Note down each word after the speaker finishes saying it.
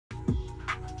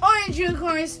Orange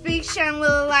Unicorn Speaks, shine a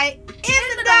little light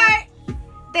in the dark.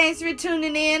 Thanks for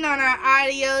tuning in on our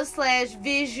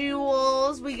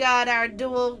audio/visuals. We got our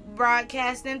dual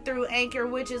broadcasting through Anchor,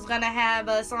 which is going to have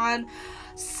us on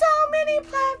so many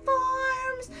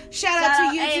platforms. Shout out to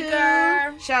YouTube.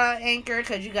 Anchor. Shout out Anchor,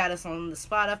 because you got us on the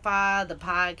Spotify, the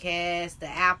podcast, the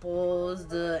Apples,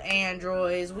 the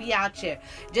Androids. We out here.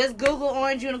 Just Google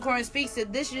Orange Unicorn Speaks.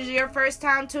 If this is your first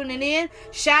time tuning in,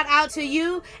 shout out to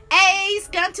you, Ace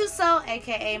Guntuso,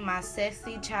 aka my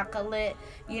sexy chocolate.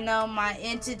 You know, my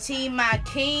entity, my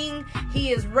king.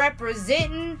 He is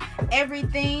representing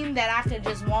everything that I could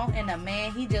just want in a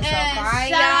man. He just a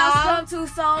fine, y'all. Shout out to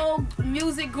Soul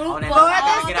Music Group for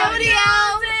the studio.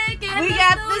 We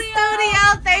got the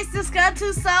studio. Thanks to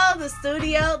Scuntu Soul, the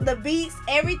studio, the beats,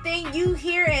 everything you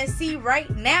hear and see right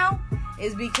now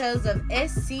is because of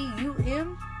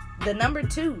SCUM, the number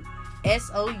 2,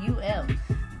 SOUL.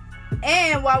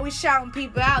 And while we shouting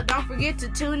people out, don't forget to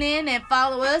tune in and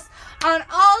follow us on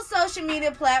all social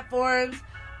media platforms.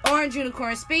 Orange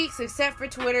Unicorn Speaks, except for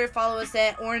Twitter. Follow us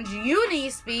at Orange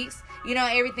Uni Speaks. You know,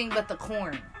 everything but the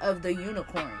corn of the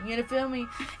unicorn. You feel me?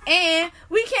 And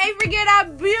we can't forget our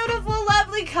beautiful,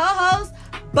 lovely co-host,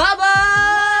 Bubba.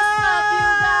 What's up, you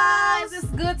guys? It's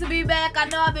good to be back. I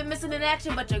know I've been missing in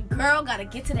action, but your girl got to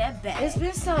get to that bag. It's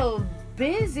been so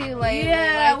busy lately.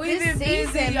 Yeah, like, we've this been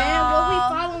season, busy, man. y'all. What we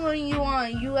following you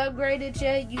on? You upgraded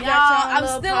yet? You got your I'm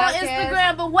little still podcast? on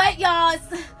Instagram, but wait, y'all.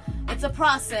 It's a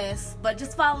process. But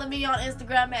just follow me on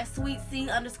Instagram at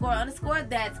sweetc__.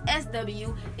 That's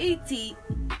SWEET.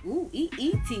 Ooh,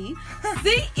 EET.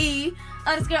 CE__.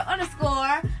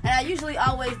 And I usually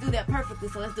always do that perfectly,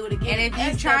 so let's do it again. And if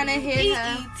you're trying to hit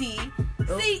her, CE__.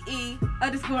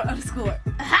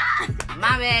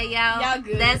 My bad, y'all. Y'all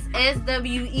good. That's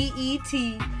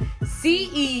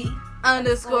SWEETCE__.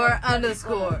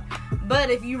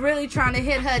 But if you really trying to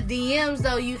hit her DMs,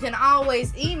 though, you can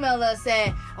always email us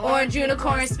at Orange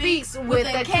Unicorn Speaks with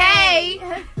a K.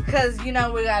 Because, you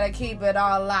know, we got to keep it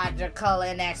all logical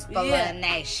and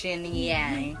explanation.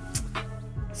 Yeah.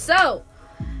 So,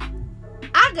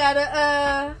 I got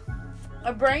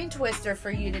a brain twister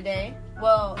for you today.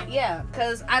 Well, yeah,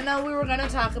 because I know we were going to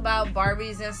talk about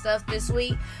Barbies and stuff this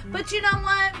week. But you know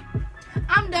what?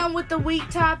 I'm done with the week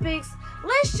topics.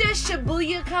 Let's just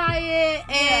Shibuya-kai it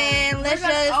and let's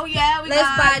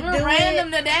we're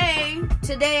random today.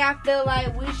 Today I feel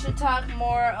like we should talk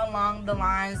more along the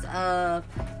lines of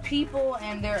people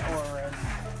and their auras.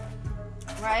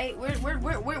 Right?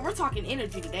 We're talking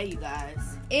energy today, you guys.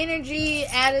 Energy,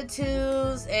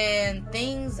 attitudes, and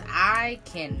things I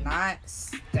cannot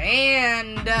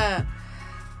stand.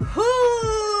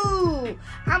 Whoo!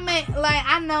 I mean, like,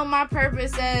 I know my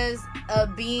purpose as a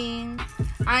being.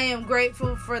 I am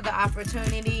grateful for the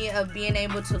opportunity of being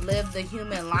able to live the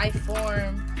human life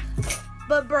form.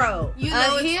 But, bro, a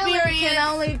healer can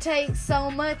only take so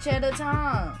much at a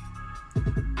time.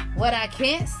 What I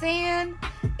can't stand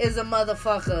is a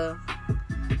motherfucker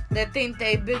that think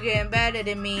they bigger and better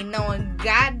than me, knowing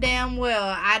goddamn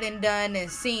well I done and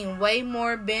seen way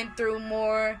more, been through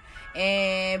more,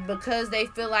 and because they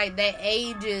feel like that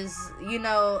age is, you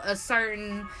know, a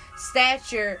certain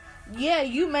stature. Yeah,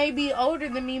 you may be older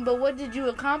than me, but what did you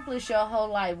accomplish your whole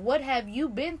life? What have you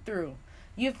been through?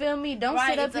 You feel me? Don't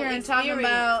sit up here and talk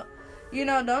about, you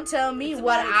know, don't tell me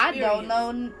what I don't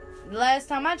know. Last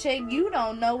time I checked, you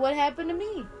don't know what happened to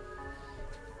me.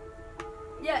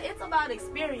 Yeah, it's about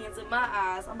experience in my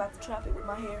eyes. I'm about to trap it with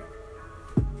my hair.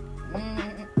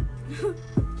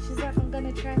 She's like, I'm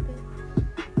gonna trap it.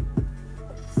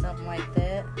 Something like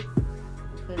that.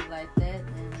 Put it like that,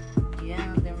 and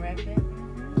yeah, then wrap it.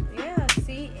 Yeah,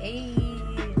 see, hey,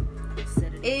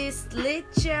 it's lit,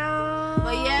 y'all.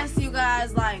 But yes, you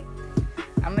guys, like,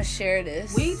 I'm gonna share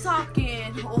this. We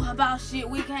talking about shit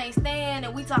we can't stand,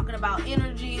 and we talking about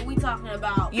energy. We talking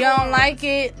about you don't like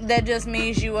it. That just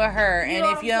means you a her. And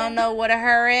if you don't know what a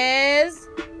her is,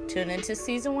 tune into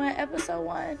season 1, episode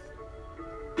 1.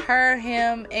 Her,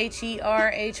 him,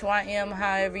 HERHYM,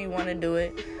 however you want to do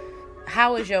it.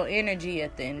 How is your energy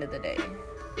at the end of the day?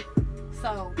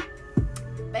 So,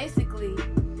 basically,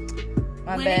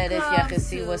 my bad if y'all can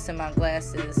see what's in my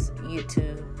glasses.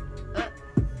 YouTube.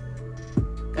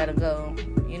 Gotta go,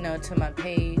 you know, to my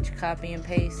page, copy and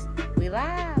paste. We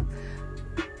live.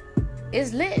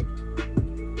 It's lit.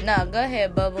 No, go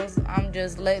ahead, Bubbles. I'm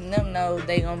just letting them know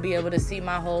they gonna be able to see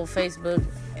my whole Facebook,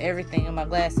 everything in my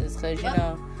glasses, because, you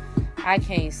know, I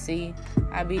can't see.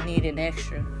 I be needing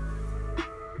extra.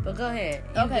 But go ahead.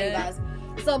 Okay, guys.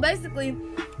 So basically,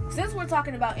 since we're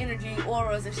talking about energy,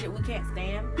 auras, and shit we can't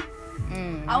stand,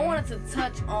 I wanted to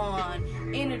touch on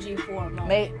energy for a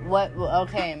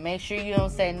moment. Make sure you don't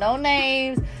say no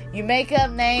names. You make up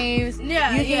names.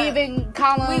 Yeah, you can even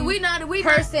call them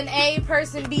person A,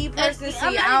 person B, person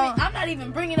C. I'm not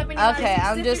even bringing up anybody. Okay,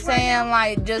 I'm just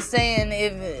saying,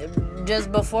 if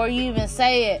just before you even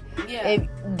say it, if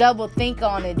double think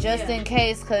on it, just in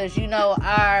case, because you know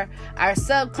our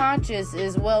subconscious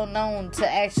is well known to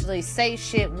actually say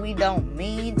shit we don't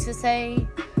mean to say.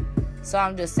 So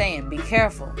I'm just saying, be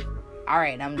careful. All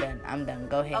right, I'm done.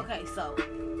 Go ahead. Okay, so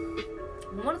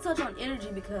I want to touch on energy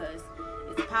because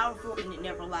it's powerful and it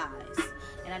never lies.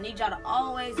 And I need y'all to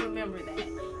always remember that.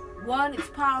 1, it's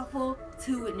powerful.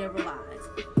 2, it never lies.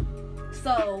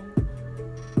 So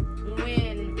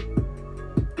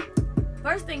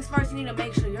first things first, you need to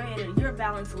make sure you're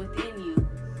balanced within you,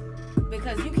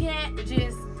 because you can't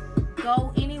just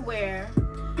go anywhere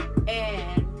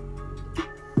and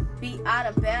be out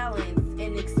of balance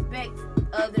and expect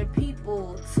other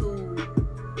people to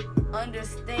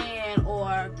understand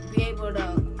or be able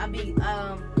to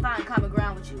find common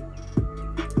ground with you.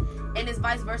 And it's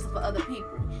vice versa for other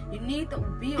people. You need to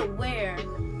be aware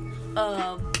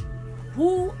of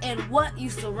who and what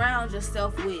you surround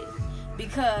yourself with,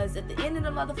 because at the end of the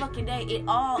motherfucking day,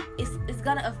 it's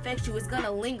gonna affect you. It's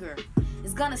gonna linger.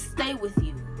 It's gonna stay with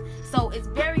you. So it's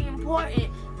very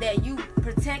important that you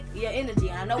protect your energy.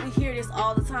 And I know we hear this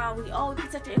all the time.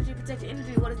 Protect your energy, protect your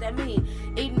energy. What does that mean?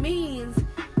 It means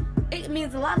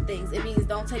a lot of things. It means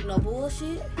don't take no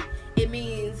bullshit. It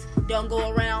means don't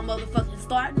go around motherfucking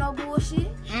starting no bullshit.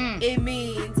 It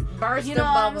means burst you know the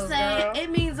what bubbles, I'm saying? girl.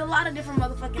 It means a lot of different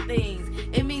motherfucking things.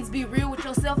 It means be real with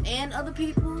yourself and other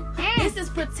people. This is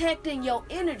protecting your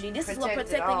energy. This is what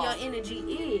protecting your energy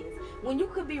is. When you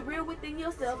can be real within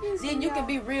yourself, then you can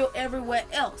be real everywhere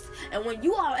else. And when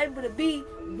you are able to be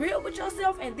real with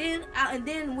yourself, and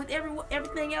then with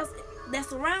everything else that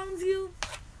surrounds you,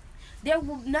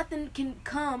 nothing can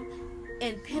come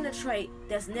and penetrate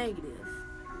that's negative.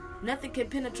 Nothing can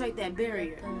penetrate that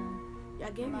barrier.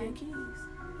 Y'all gave me your keys.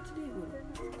 What you did with them?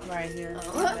 Right here.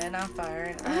 Man, I'm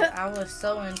fired. I was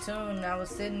so in tune. I was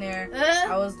sitting there.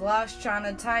 I was lost trying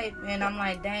to type, and I'm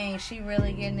like, dang, she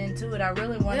really getting into it. I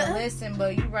really want to listen,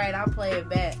 but you right, I'll play it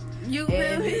back.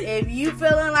 If you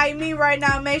feeling like me right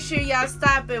now, make sure y'all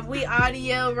stop it. We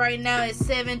audio right now at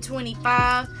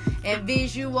 7:25 and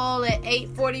visual at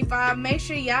 8:45. Make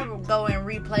sure y'all go and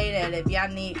replay that if y'all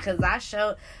need, because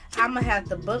I'm going to have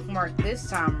to bookmark this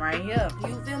time right here.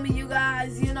 You feel me, you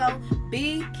guys?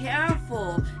 Be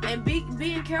careful. And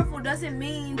being careful doesn't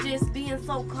mean just being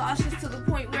so cautious to the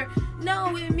point where,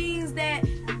 no, it means that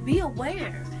be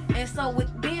aware. And so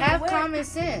with being aware, have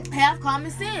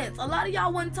common sense. A lot of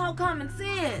y'all wouldn't talk common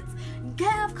sense.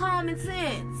 Have common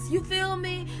sense. You feel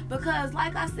me? Because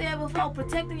like I said before,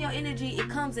 protecting your energy, it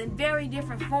comes in very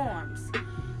different forms.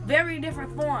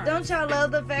 Don't y'all love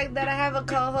the fact that I have a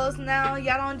co-host now?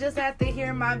 Y'all don't just have to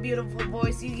hear my beautiful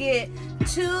voice. You get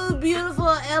 2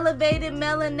 beautiful, elevated,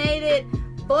 melanated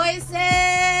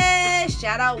voices.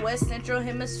 Shout out West Central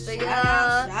Hemisphere.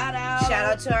 Shout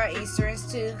out to our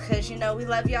Easterns too, because we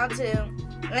love y'all too.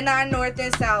 And our North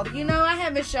and South. I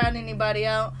haven't shot anybody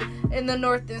out in the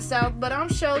North and South, but I'm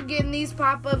sure getting these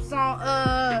pop-ups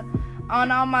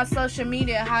on all my social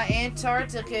media, how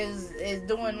Antarctica is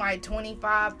doing like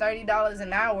 $25-$30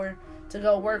 an hour to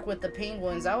go work with the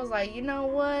penguins. I was like, you know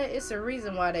what? It's a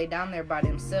reason why they down there by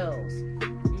themselves.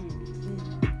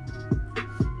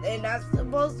 They're not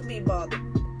supposed to be bothered.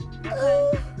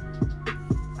 Okay.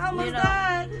 Almost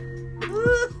died.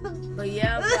 But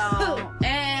yeah, y'all.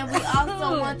 And we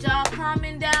also want y'all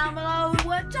comment down below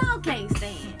what y'all can't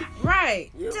stand.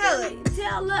 Right.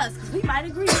 Tell us, because we might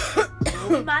agree.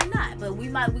 We might not, but we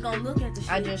gonna look at the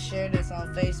shit. I just shared this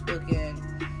on Facebook and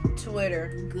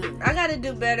Twitter. Good. I gotta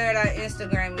do better at our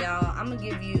Instagram, y'all. I'm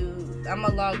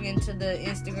gonna log into the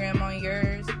Instagram on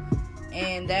yours,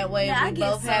 and that way we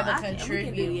both have a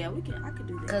contribute. I could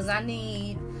do that. Cause I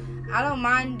don't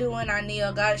mind doing our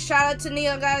Neo Goddess. Shout out to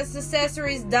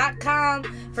NeoGoddessAccessories.com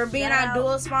for being our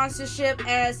dual sponsorship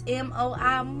as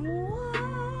MOI.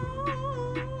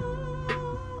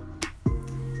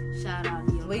 Shout out.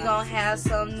 We gonna have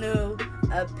some new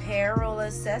apparel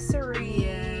accessories.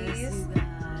 Yes, you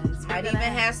guys. Might even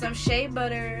have some shea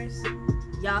butters.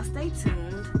 Y'all stay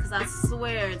tuned, because I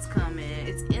swear it's coming.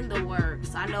 It's in the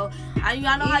works. I know how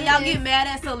y'all get mad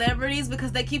at celebrities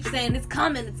because they keep saying it's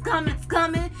coming, and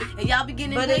y'all be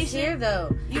getting impatient. But it's here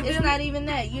though. It's not even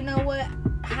that. You know what?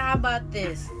 How about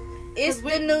this? It's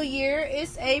the new year.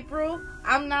 It's April.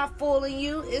 I'm not fooling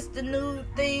you. It's the new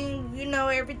thing.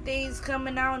 Everything's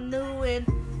coming out new, and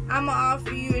I'm going to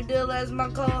offer you a deal as my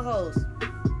co-host.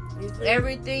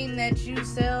 Everything that you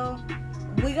sell,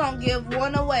 we gonna give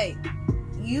one away.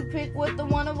 You pick what the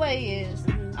one away is.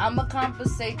 I'ma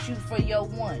compensate you for your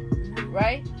one,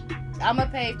 right? I'ma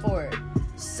pay for it.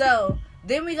 So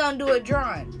then we gonna do a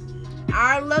drawing.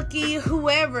 Our lucky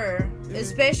whoever,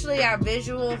 especially our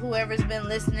visual, whoever's been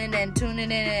listening and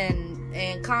tuning in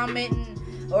and commenting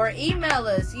or email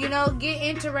us, you know, get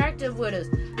interactive with us.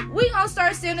 We gonna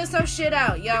start sending some shit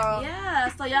out, y'all. Yeah,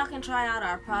 so y'all can try out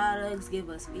our products, give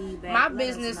us feedback. My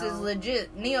business is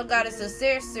legit. Neo Goddess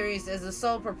Accessories is a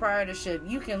sole proprietorship.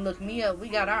 You can look me up. We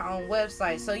got our own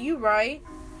website. So you right.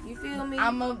 You feel me?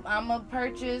 I'ma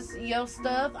purchase your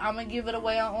stuff. I'ma give it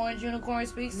away on Orange Unicorn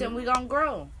Speaks, and we gonna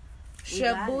grow.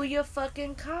 Shabuya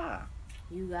fucking car.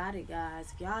 You got it,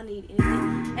 guys. If y'all need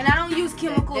anything, and I don't use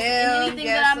chemicals in anything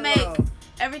that I make.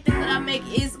 Everything that I make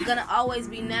is gonna always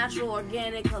be natural,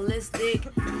 organic, holistic,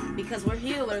 because we're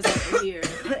healers over here.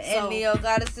 And Neo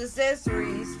Goddess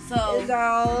Accessories is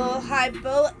all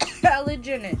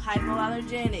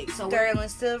hypoallergenic. So sterling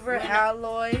silver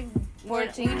alloy,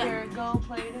 14 karat gold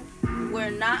plated. We're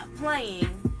not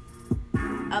playing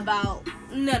about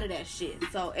none of that shit.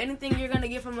 So anything you're gonna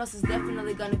get from us is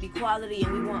definitely gonna be quality,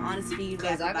 and we want honest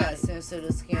feedback. Because I got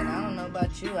sensitive skin. I don't know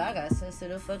about you. I got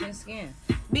sensitive fucking skin.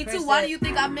 Me too. Why do you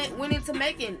think I went into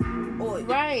making oil?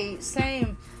 Right,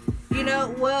 same. You know,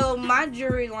 well, my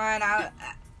jewelry line, I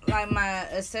like my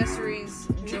accessories,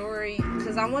 jewelry,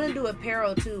 because I want to do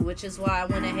apparel too, which is why I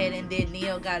went ahead and did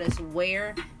Neo Goddess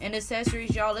wear and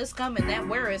accessories. Y'all, it's coming. That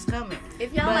wear is coming.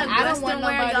 If y'all like Western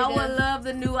wear, y'all would love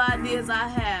the new ideas I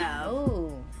have.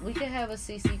 Oh, we could have a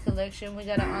CC collection. We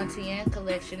got an Auntie Anne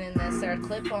collection, and that's our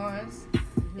clip-ons.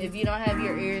 If you don't have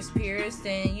your ears pierced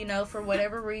and, you know, for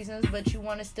whatever reasons, but you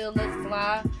want to still look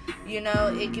fly, you know,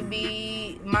 it could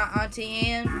be my Auntie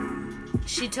Anne.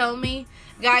 She told me,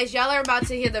 guys, y'all are about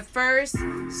to hear the first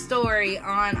story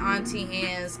on Auntie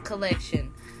Anne's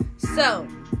collection. So,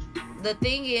 the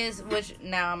thing is, which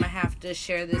now I'm going to have to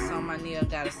share this on my Neo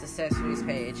Goddess Accessories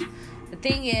page. The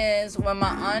thing is, when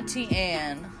my Auntie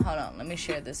Anne, hold on, let me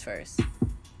share this first.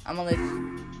 I'm going to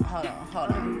hold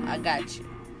on, I got you.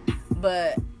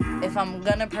 But if I'm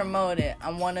gonna promote it,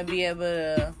 I want to be able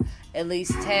to at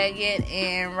least tag it.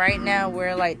 And right now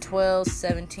we're like 12,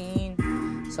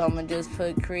 17. So I'm gonna just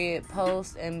put create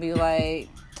post and be like,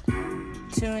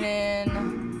 tune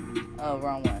in. Oh,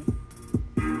 wrong one.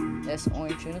 That's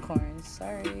Orange Unicorns.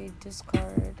 Sorry,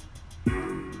 discard.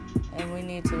 And we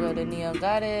need to go to Neo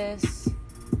Goddess.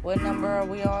 What number are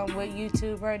we on with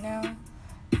YouTube right now?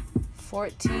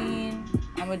 14.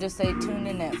 I'm gonna just say tune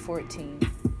in at 14.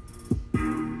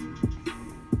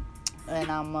 And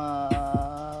I'm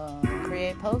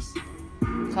create post,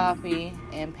 copy,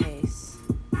 and paste.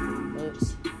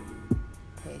 Oops.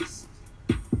 Paste.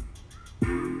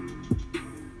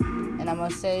 And I'm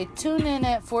going to say tune in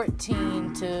at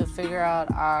 14 to figure out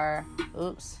our,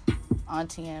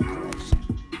 Auntie Anne collection.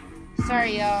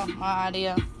 Sorry, y'all. My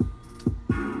audio.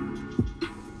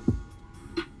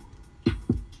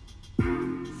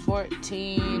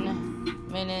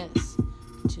 $14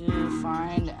 to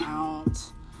find out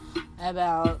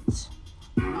about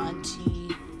Auntie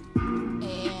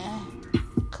Anne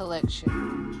collection.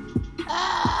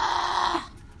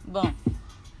 Boom.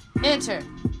 Enter.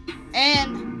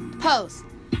 And post.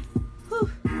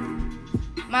 Whew.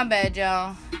 My bad,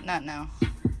 y'all. Not now.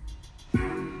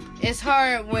 It's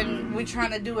hard when we're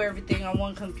trying to do everything on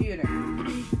one computer.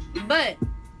 But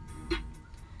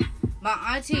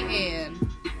my Auntie Anne,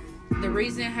 the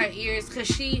reason her ears, because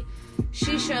she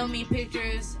showed me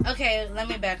pictures. Okay, let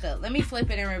me back up. Let me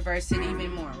flip it and reverse it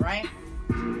even more, right?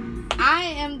 I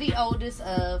am the oldest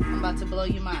of, I'm about to blow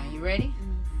your mind. You ready?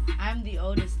 I'm the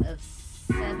oldest of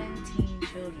 17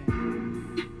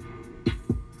 children.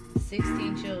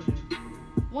 16 children.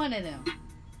 One of them.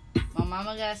 My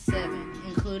mama got 7,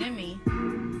 including me.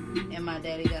 And my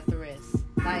daddy got the rest.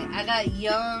 Like, I got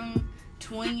young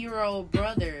 20-year-old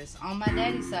brothers on my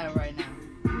daddy's side right now.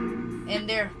 And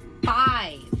they're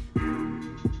 5.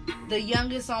 The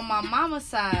youngest on my mama's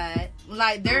side,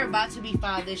 like, they're about to be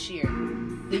 5 this year.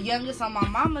 The youngest on my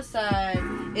mama's side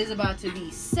is about to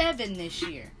be 7 this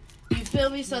year. You feel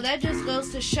me? So that just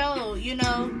goes to show, you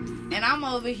know, and I'm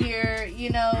over here, you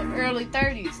know, early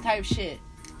 30s type shit.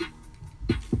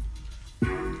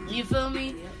 You feel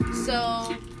me?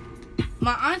 So,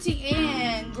 my Auntie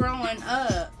Anne growing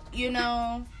up, you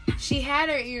know, she had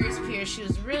her ears pierced.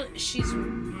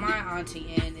 My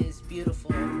Auntie Anne is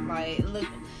beautiful. Like, look,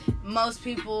 most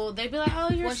people, they be like, oh,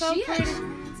 you're so pretty.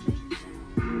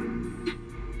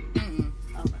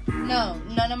 No,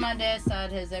 none of my dad's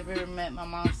side has ever met my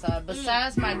mom's side.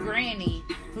 Besides my granny,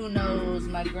 who knows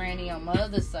my granny on my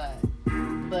other side.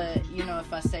 But, you know,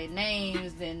 if I say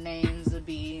names, then names will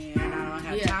be, and I don't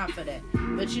have time for that.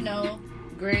 But, you know,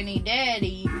 Granny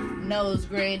Daddy knows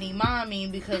Granny Mommy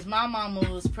because my mama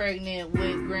was pregnant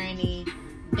with Granny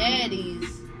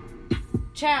Daddy's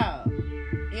child.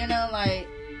 You know, like,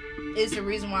 it's the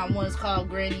reason why one's called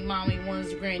Granny Mommy,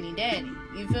 one's Granny Daddy.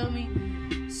 You feel me?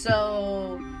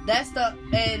 So, that's the,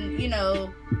 and, you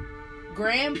know,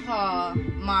 Grandpa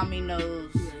Mommy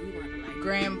knows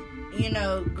Granny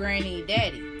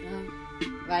Daddy.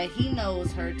 Like, he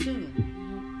knows her too.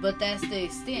 But that's the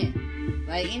extent.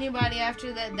 Like, anybody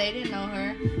after that, they didn't know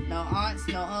her. No aunts,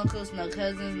 no uncles, no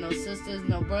cousins, no sisters,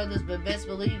 no brothers. But best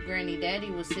believe Granny Daddy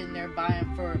was sitting there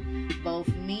buying for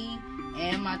both me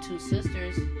and my two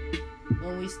sisters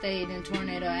when we stayed in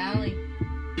Tornado Alley.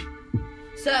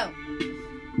 So,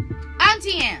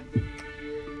 Auntie Ann,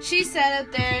 she sat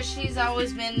up there. She's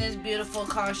always been this beautiful,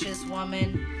 cautious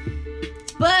woman.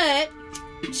 But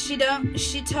she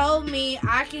told me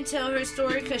I can tell her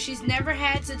story because she's never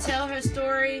had to tell her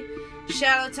story.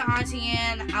 Shout out to Auntie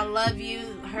Ann. I love you.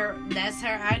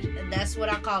 That's what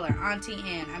I call her, Auntie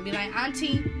Ann. I'd be like,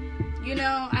 Auntie, you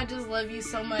know, I just love you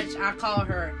so much. I call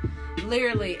her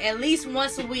literally at least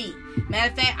once a week.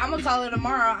 Matter of fact, I'm gonna call her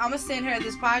tomorrow. I'm gonna send her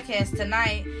this podcast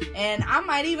tonight, and I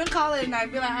might even call her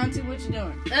tonight. Be like, Auntie, what you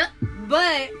doing?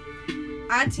 But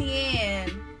Auntie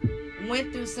Ann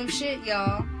went through some shit,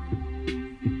 y'all.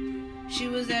 She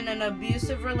was in an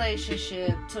abusive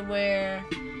relationship to where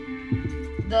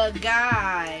the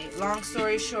guy, long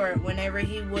story short, whenever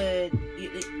he would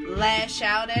lash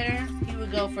out at her, he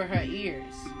would go for her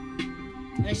ears.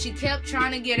 And she kept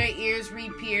trying to get her ears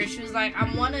re-pierced. She was like,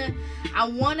 I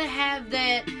wanna have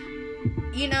that,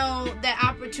 you know, that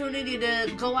opportunity to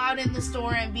go out in the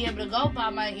store and be able to go buy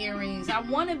my earrings. I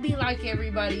want to be like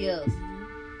everybody else.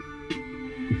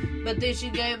 But then she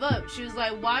gave up. She was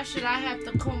like, why should I have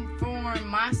to conform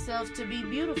myself to be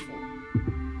beautiful?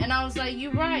 And I was like,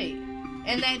 you're right.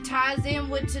 And that ties in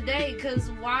with today,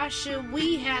 because why should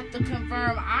we have to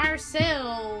conform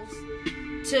ourselves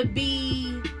to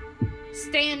be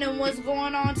standing what's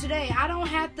going on today? I don't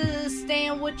have to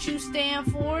stand what you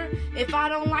stand for. If I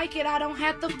don't like it, I don't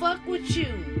have to fuck with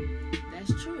you.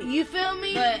 That's true. You feel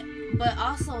me? But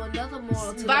also another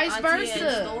moral to vice the Auntie versa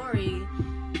Ann story.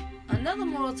 Another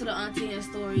moral to the Auntie Ann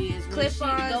story is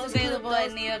clip-ons available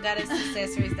at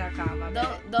neogoddessaccessories.com.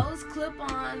 Those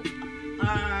clip-ons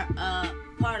are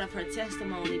part of her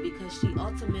testimony because she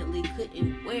ultimately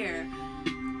couldn't wear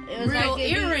real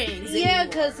earrings. Yeah,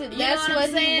 because that's what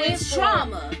he went for.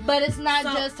 Trauma. But it's not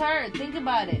just her. Think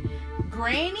about it.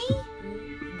 Granny,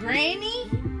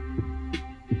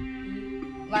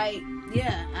 like,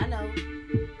 yeah, I know,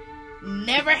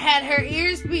 never had her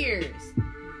ears pierced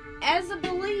as a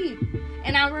belief.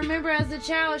 And I remember as a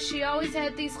child, she always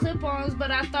had these clip-ons,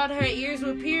 but I thought her ears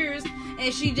were pierced,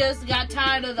 and she just got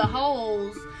tired of the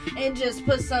holes and just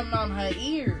put something on her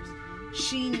ears.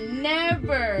 She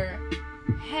never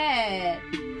had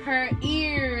her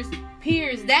ears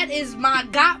pierced. That is my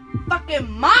god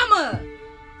fucking mama.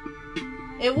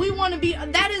 If we want to be,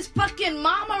 that is fucking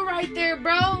mama right there,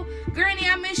 bro. Granny,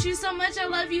 I miss you so much. I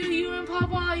love you. You and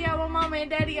Papa, y'all were mama and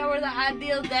daddy. Y'all were the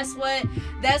ideal. That's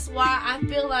why I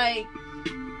feel like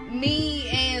me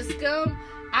and Scum,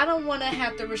 I don't want to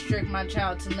have to restrict my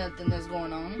child to nothing that's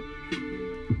going on.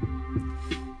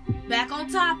 Back on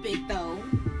topic, though.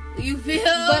 You feel?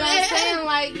 But I'm saying,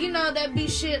 like, you know, that be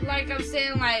shit, like, I'm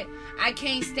saying, like, I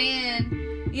can't stand,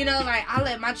 you know, like, I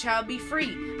let my child be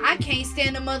free. I can't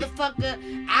stand a motherfucker.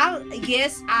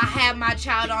 Yes, I have my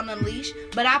child on a leash,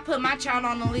 but I put my child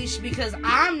on a leash because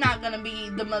I'm not going to be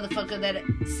the motherfucker that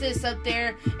sits up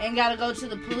there and got to go to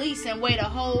the police and wait a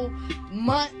whole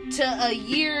month to a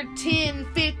year, 10,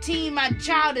 15. My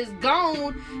child is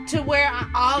gone to where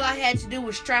all I had to do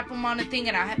was strap him on the thing,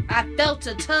 and I felt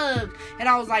a tug, and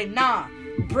I was like, nah,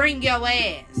 bring your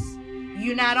ass.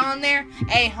 You not on there?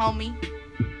 Hey, homie.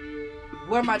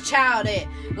 Where my child at?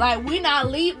 Like, we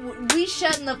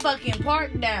shutting the fucking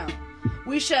park down.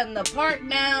 We shutting the park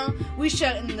down. We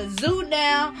shutting the zoo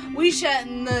down. We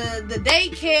shutting the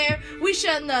daycare. We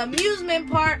shutting the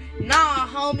amusement park. Nah,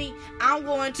 homie. I'm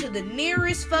going to the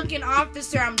nearest fucking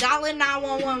officer. I'm dialing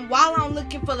 911 while I'm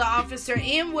looking for the officer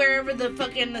in wherever the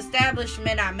fucking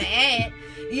establishment I'm at.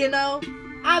 You know?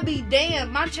 I'll be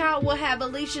damned. My child will have a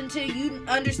leash until you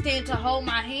understand to hold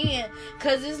my hand.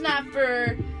 Because it's not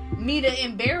for me to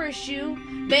embarrass you.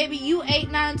 Baby, you 8,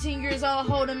 9, 10 years old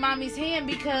holding mommy's hand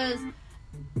because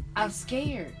I'm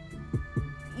scared.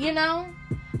 You know?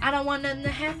 I don't want nothing to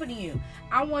happen to you.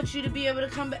 I want you to be able to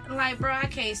come back. Like, bro, I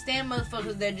can't stand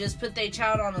motherfuckers that just put their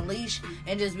child on a leash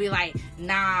and just be like,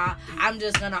 nah, I'm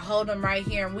just gonna hold them right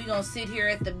here and we gonna sit here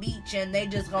at the beach and they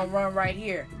just gonna run right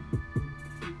here.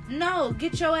 No,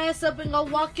 get your ass up and go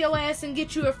walk your ass and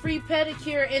get you a free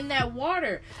pedicure in that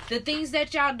water. The things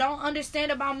that y'all don't understand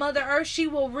about Mother Earth, she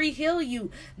will re-heal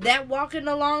you. That walking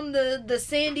along the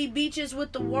sandy beaches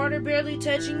with the water barely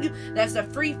touching you, that's a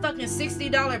free fucking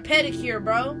 $60 pedicure,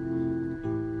 bro.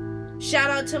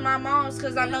 Shout out to my moms,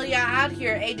 because I know y'all out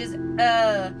here ages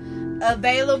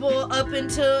available up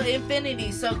until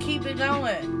infinity, so keep it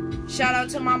going. Shout out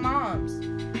to my moms.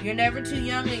 You're never too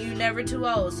young and you're never too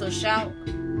old, so shout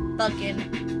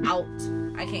fucking out.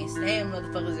 I can't stand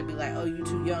motherfuckers that be like, oh, you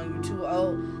too young, you too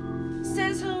old.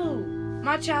 Since who?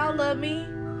 My child love me.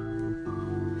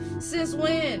 Since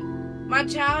when? My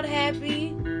child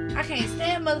happy. I can't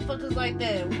stand motherfuckers like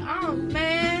that. Oh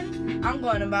man, I'm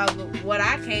going about what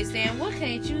I can't stand. What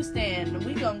can't you stand?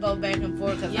 We gonna go back and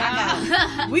forth because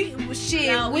we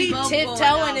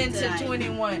tiptoeing into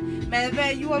 21. Matter of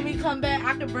fact, you want me to come back?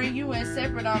 I could bring you in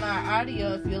separate on our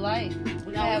audio if you like.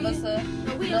 We can have us a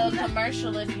little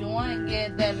commercial if you want.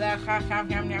 Get that.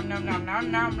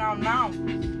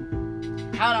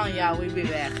 Hold on, y'all. We be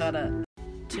back. Hold up.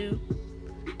 2.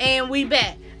 And we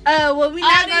back. What we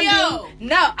not gonna do?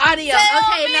 No, audio.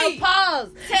 No, pause.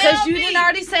 Because you didn't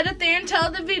already set up there and tell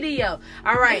the video.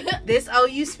 Alright, this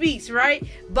OU Speaks, right?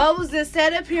 Bubbles then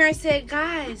set up here and said,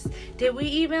 guys, did we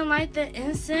even light the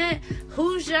incense?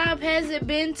 Whose job has it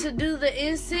been to do the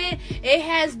incense? It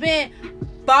has been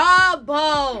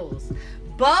Bubbles.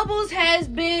 Bubbles has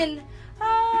been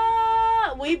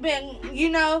we've been,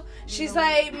 she's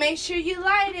like, make sure you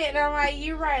light it. And I'm like,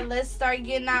 you're right. Let's start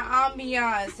getting our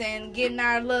ambiance and getting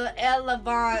our little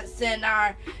elevance and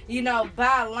our,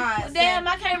 bylines. Damn,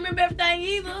 I can't remember everything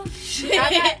either.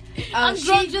 I'm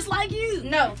drunk just like you.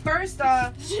 No, first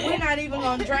off, we're not even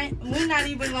gonna drink. We're not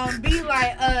even gonna be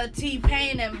like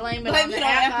T-Pain and blame it on the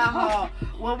alcohol.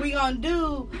 What we gonna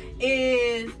do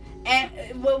is,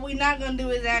 what we not gonna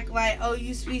do is act like,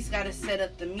 OU Speaks gotta set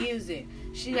up the music.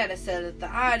 She gotta set up the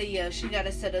audio. She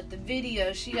gotta set up the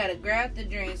video. She gotta grab the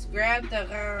drinks, grab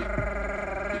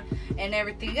the and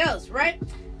everything else, right?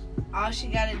 All she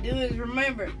gotta do is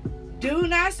remember, do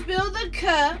not spill the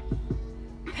cup.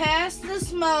 Pass the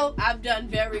smoke. I've done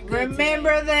very good.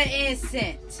 Remember today. The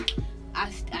incense.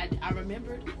 I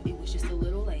remembered. It was just a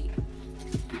little late.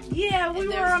 Yeah, we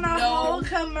were on a whole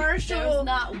commercial.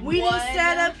 We didn't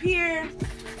set up here.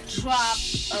 Drop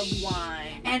of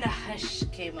wine. And a hush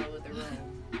came over the room.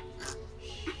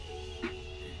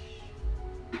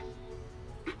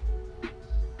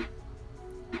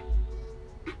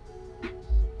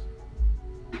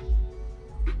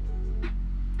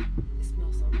 It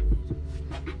smells so good.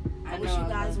 I wish you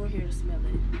guys were here to smell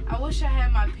it. I wish I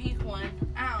had my pink one.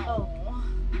 Ow. Oh.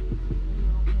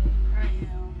 I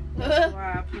am. That's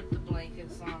why I put the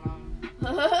blankets on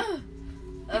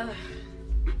them. That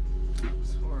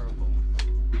was horrible.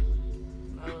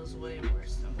 That was way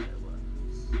worse than what it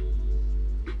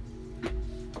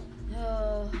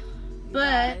was.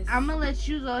 But I'm gonna let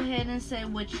you go ahead and say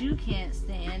what you can't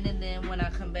stand, and then when I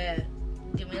come back,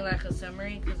 give me like a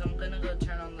summary, because I'm gonna go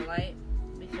turn on the light,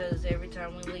 because every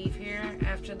time we leave here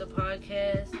after the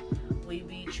podcast, we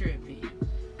be trippy.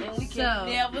 And we can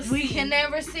never see. We can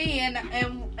never see, and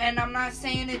I'm not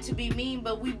saying it to be mean,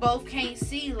 but we both can't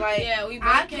see. Like, yeah, we both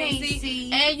I can't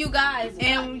see, and you guys,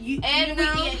 and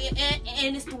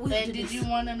and it's the wilderness. And did you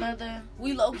want another?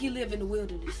 We low key live in the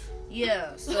wilderness.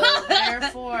 Yeah, so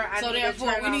therefore,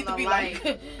 we need to be light.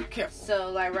 like careful.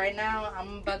 So like right now,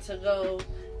 I'm about to go,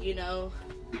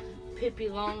 Pippi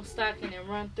Longstocking and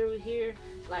run through here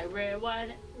like Red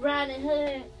Riding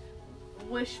Hood.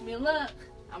 Wish me luck.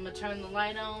 I'm gonna turn the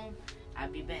light on. I'll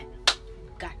be back.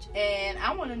 Gotcha. And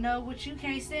I want to know what you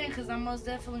can't stand, because I'm most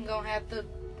definitely gonna have to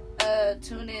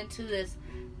tune into this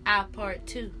part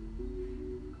 2.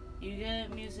 You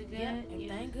good? Music good? Yeah,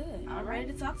 everything good. All I'm right.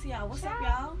 ready to talk to y'all. What's up,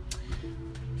 y'all?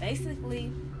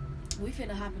 Basically, we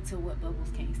finna hop into what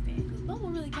Bubbles can't stand. Because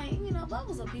Bubbles really can't,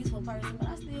 Bubbles a peaceful person, but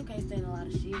I still can't stand a lot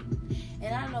of shit.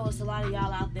 And I know it's a lot of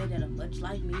y'all out there that are much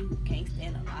like me who can't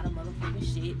stand a lot of motherfucking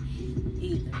shit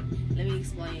either. Let me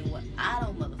explain what I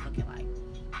don't motherfucking like.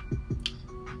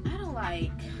 I don't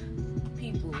like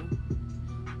people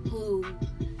who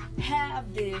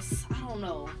have this, I don't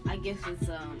know, I guess it's,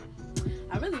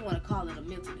 I really want to call it a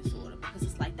mental disorder, because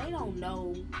it's like they don't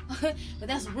know, but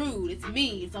that's rude, it's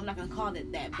mean, so I'm not going to call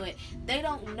it that, but they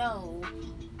don't know,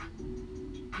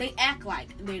 they act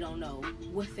like they don't know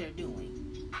what they're doing.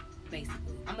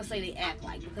 basically. I'm gonna say they act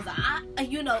like, because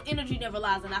energy never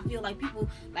lies, and I feel like people,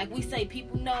 like we say,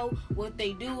 people know what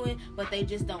they doing, but they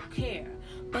just don't care.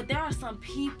 But there are some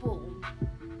people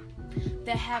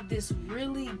that have this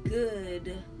really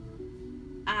good,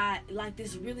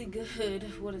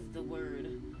 what is the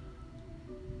word?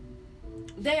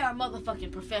 They are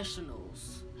motherfucking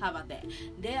professionals. How about that?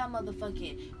 They are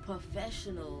motherfucking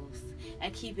professionals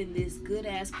at keeping this good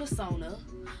ass persona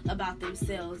about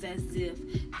themselves, as if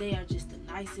they are just the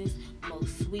nicest,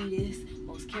 most sweetest,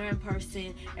 most caring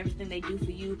person. Everything they do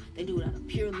for you, they do it out of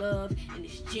pure love, and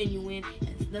it's genuine, and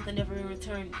it's nothing ever in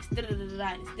return.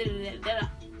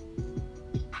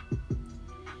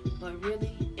 But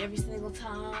really, every single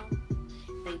time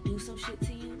they do some shit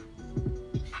to you,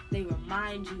 they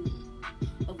remind you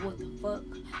of what the fuck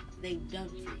they've done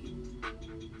for you.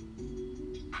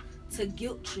 To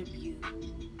guilt trip you.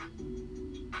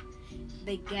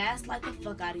 They gaslight the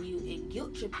fuck out of you and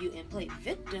guilt trip you and play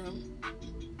victim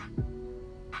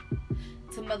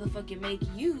to motherfucking make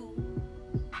you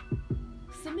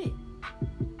submit.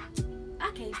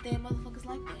 I can't stand motherfuckers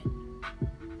like that.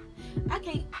 I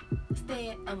can't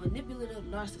stand a manipulative,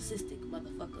 narcissistic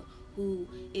motherfucker who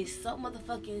is so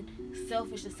motherfucking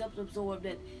selfish and self-absorbed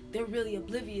that they're really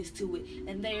oblivious to it,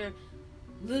 and they're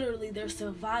literally, their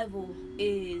survival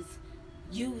is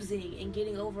using and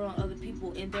getting over on other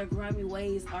people, and their grimy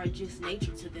ways are just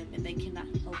nature to them, and they cannot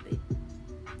help it.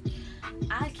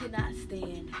 I cannot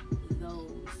stand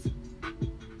those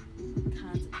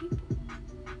kinds of people.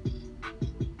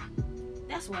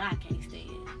 That's what I can't stand.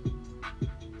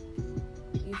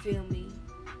 You feel me?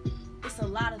 It's a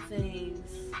lot of things.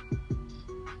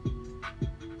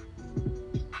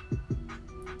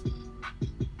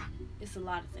 It's a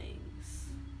lot of things.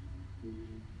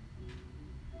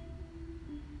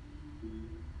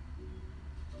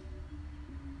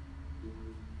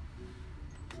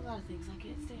 It's a lot of things I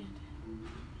can't stand.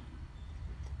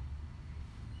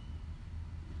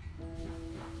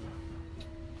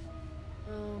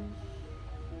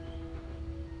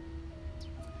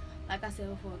 Like I said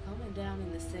before, comment down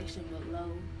in the section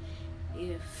below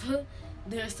if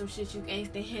there's some shit you can't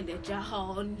stand that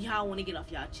y'all want to get off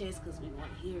y'all chest, because we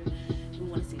want to hear, we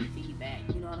want to see the feedback.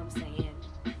 You know what I'm saying?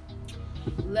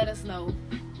 Let us know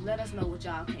what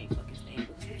y'all can't fucking stand,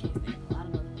 because we can't stand a lot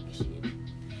of motherfucking shit.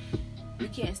 We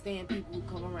can't stand people who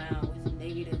come around with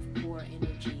negative, poor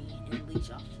energy and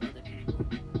leech off of other people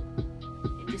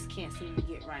and just can't seem to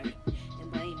get right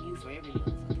and blame you for every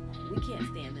motherfucking thing. We can't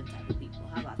stand them type of people.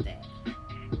 How about that?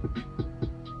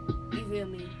 You feel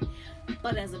me?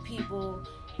 But as a people,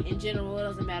 in general, it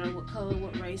doesn't matter what color,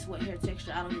 what race, what hair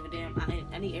texture, I don't give a damn.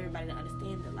 I need everybody to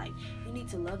understand that, like, you need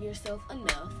to love yourself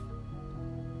enough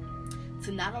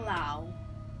to not allow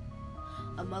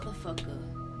a motherfucker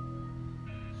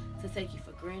to take you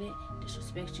for granted,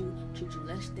 disrespect you, treat you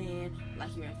less than,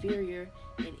 like you're inferior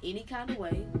in any kind of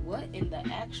way. What in the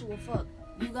actual fuck?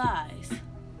 You guys,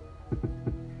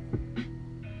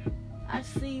 I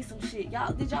see some shit.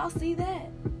 Did y'all see that?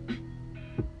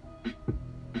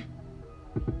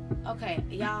 Okay,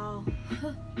 y'all,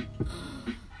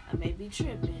 I may be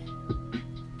tripping,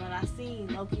 but I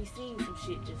low-key seen some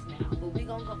shit just now, but we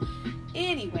gonna go.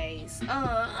 Anyways,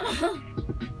 yeah,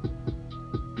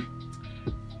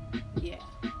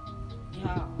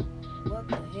 y'all, what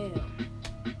the hell?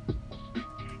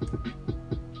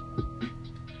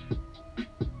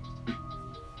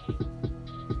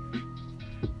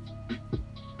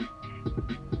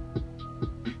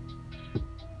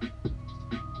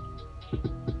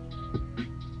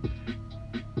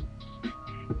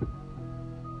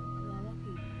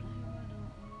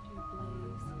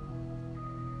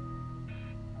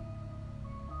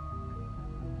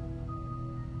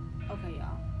 Okay,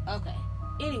 y'all. Okay.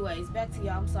 Anyways, back to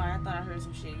y'all. I'm sorry. I thought I heard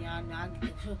some shit. Y'all know I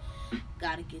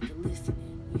gotta get to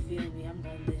listening. You feel me? I'm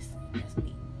gonna listen. That's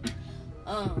me.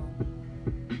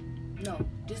 No.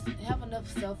 Just have enough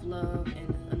self-love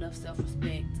and enough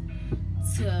self-respect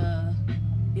to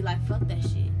be like, fuck that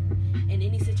shit. In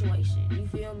any situation. You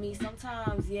feel me?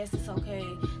 Sometimes, yes, it's okay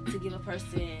to give a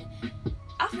person...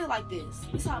 I feel like this.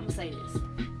 This is how I'm gonna say this.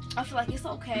 I feel like it's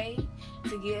okay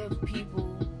to give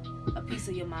people a piece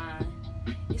of your mind.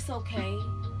 It's okay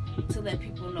to let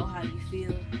people know how you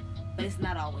feel, but it's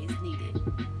not always needed.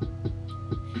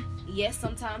 Yes,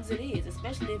 sometimes it is,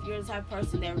 especially if you're the type of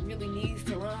person that really needs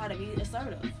to learn how to be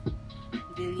assertive.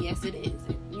 Then yes, it is.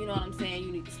 You know what I'm saying?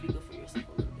 You need to speak up for yourself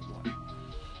a little bit more.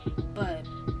 But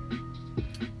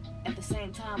at the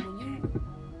same time, when you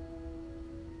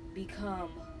become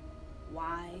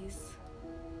wise,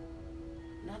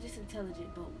 not just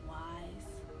intelligent, but wise,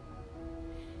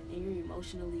 and you're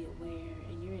emotionally aware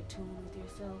and you're in tune with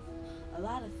yourself, a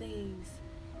lot of things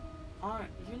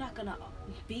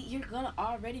you're gonna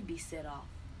already be set off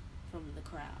from the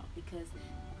crowd, because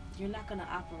you're not gonna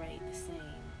operate the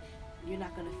same. You're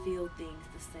not gonna feel things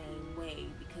the same way,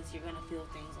 because you're gonna feel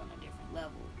things on a different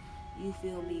level. You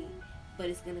feel me? But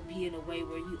it's gonna be in a way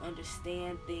where you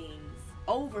understand things,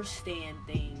 overstand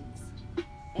things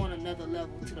on another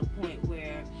level, to the point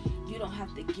where you don't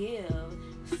have to give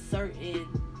certain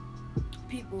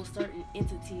people, certain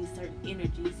entities, certain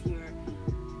energies your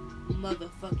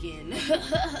motherfucking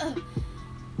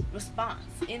response,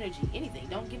 energy, anything.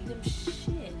 Don't give them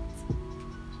shit.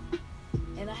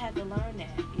 And I had to learn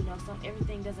that, you know,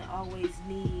 everything doesn't always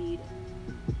need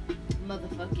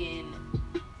motherfucking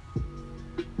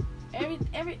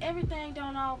everything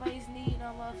don't always need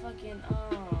no motherfucking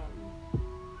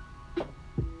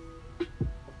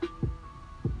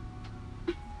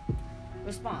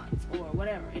response or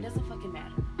whatever. It doesn't fucking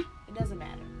matter. It doesn't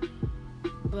matter.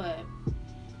 But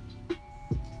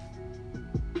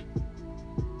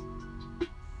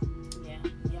yeah,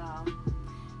 y'all,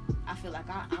 I feel like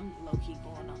I'm low-key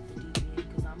going off the deep end,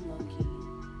 because I'm low-key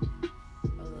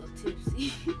a little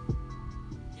tipsy.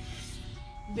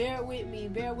 Bear with me,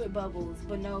 bear with Bubbles.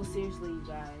 But no, seriously, you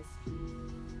guys,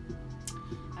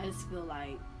 I just feel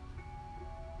like,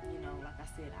 you know, like I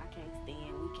said, we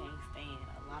can't stand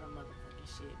a lot of motherfucking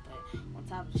shit. But on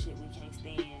top of the shit we can't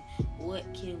stand, what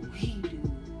can we do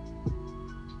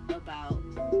about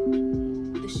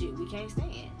the shit we can't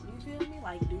stand? You feel me?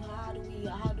 Like, how do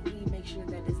we make sure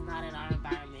that it's not in our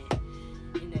environment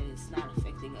and that it's not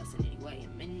affecting us in any way,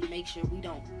 and make sure we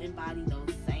don't embody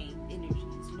those same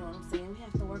energies? You know what I'm saying? We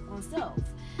have to work on self.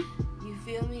 You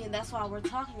feel me? And that's why we're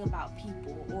talking about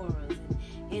people, auras, and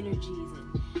energies,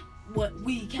 and what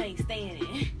we can't stand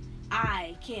it.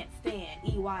 I can't stand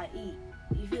EYE.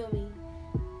 You feel me?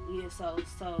 Yeah, so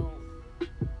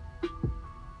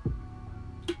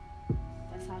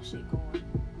that's how shit going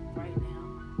right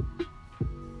now.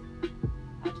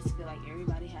 I just feel like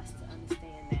everybody has to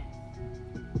understand that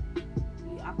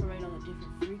you operate on a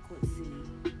different frequency.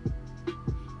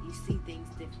 You see things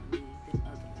differently than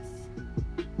others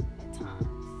at times.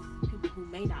 People who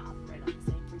may not operate on the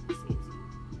same frequency as you.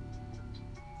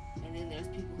 And then there's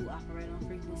people who operate on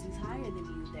frequencies higher than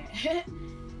you that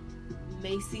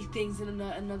may see things in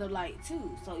another light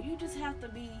too. So you just have to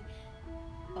be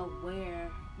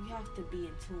aware. You have to be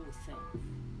in tune with self.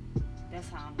 That's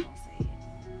how I'm gonna say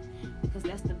it, because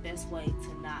that's the best way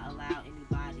to not allow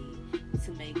anybody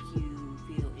to make you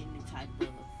feel any type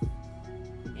of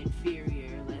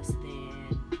inferior, less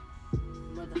than,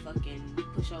 motherfucking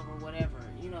pushover, whatever.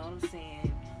 You know what I'm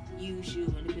saying? Use you,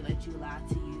 manipulate you, lie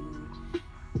to you,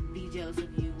 be jealous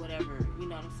of you, whatever. You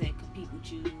know what I'm saying? Compete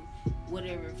with you,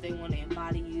 whatever. If they want to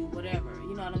embody you, whatever.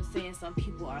 You know what I'm saying? Some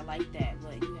people are like that,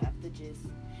 but you have to just,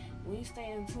 when you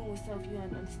stay in tune with self, you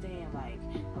understand, like,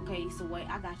 okay, it's a way,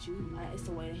 I got you. It's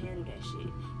a way to handle that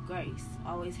shit. Grace.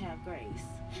 Always have grace.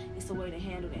 It's a way to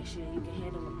handle that shit. You can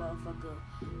handle a motherfucker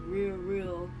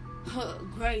real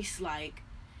grace-like,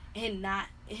 and not,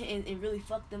 and really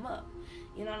fuck them up.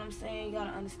 You know what I'm saying? You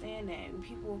gotta understand that. And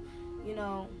people, you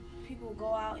know, people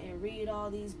go out and read all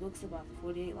these books about the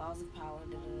 48 laws of power,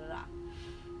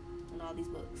 and all these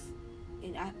books.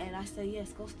 And I say,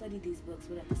 yes, go study these books,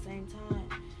 but at the same time,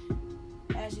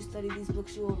 as you study these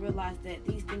books, you will realize that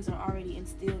these things are already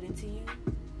instilled into you.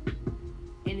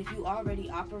 And if you already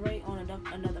operate on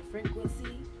another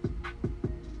frequency,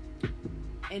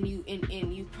 and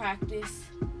you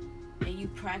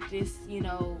practice, you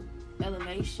know,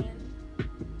 elevation,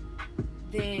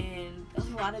 then a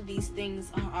lot of these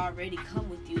things are already come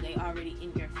with you. They already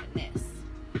in your finesse.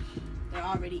 They're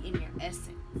already in your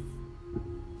essence.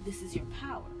 This is your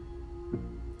power.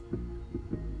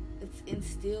 It's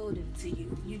instilled into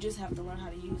you. You just have to learn how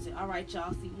to use it. Alright,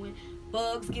 y'all. See, when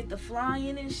bugs get to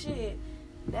flying and shit,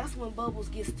 that's when Bubbles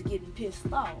gets to getting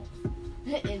pissed off.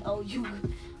 And OU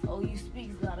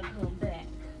Speaks gotta come back.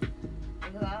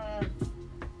 You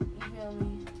feel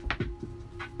me?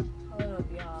 Hold up,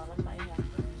 y'all. I might have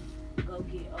to go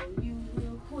get OU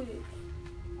real quick.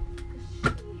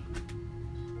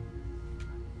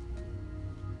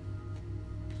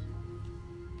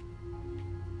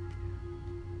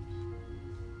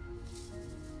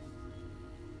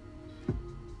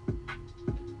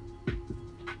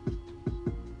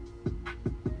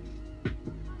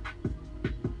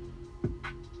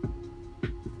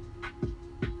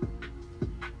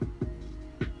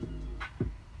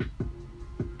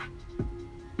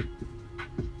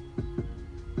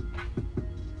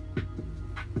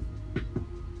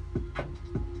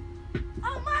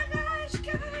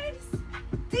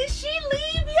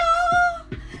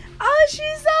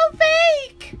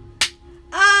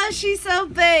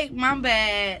 so fake. My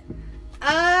bad.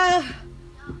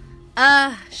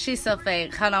 She's so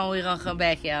fake. Hold on, we gonna come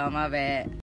back, y'all. My bad.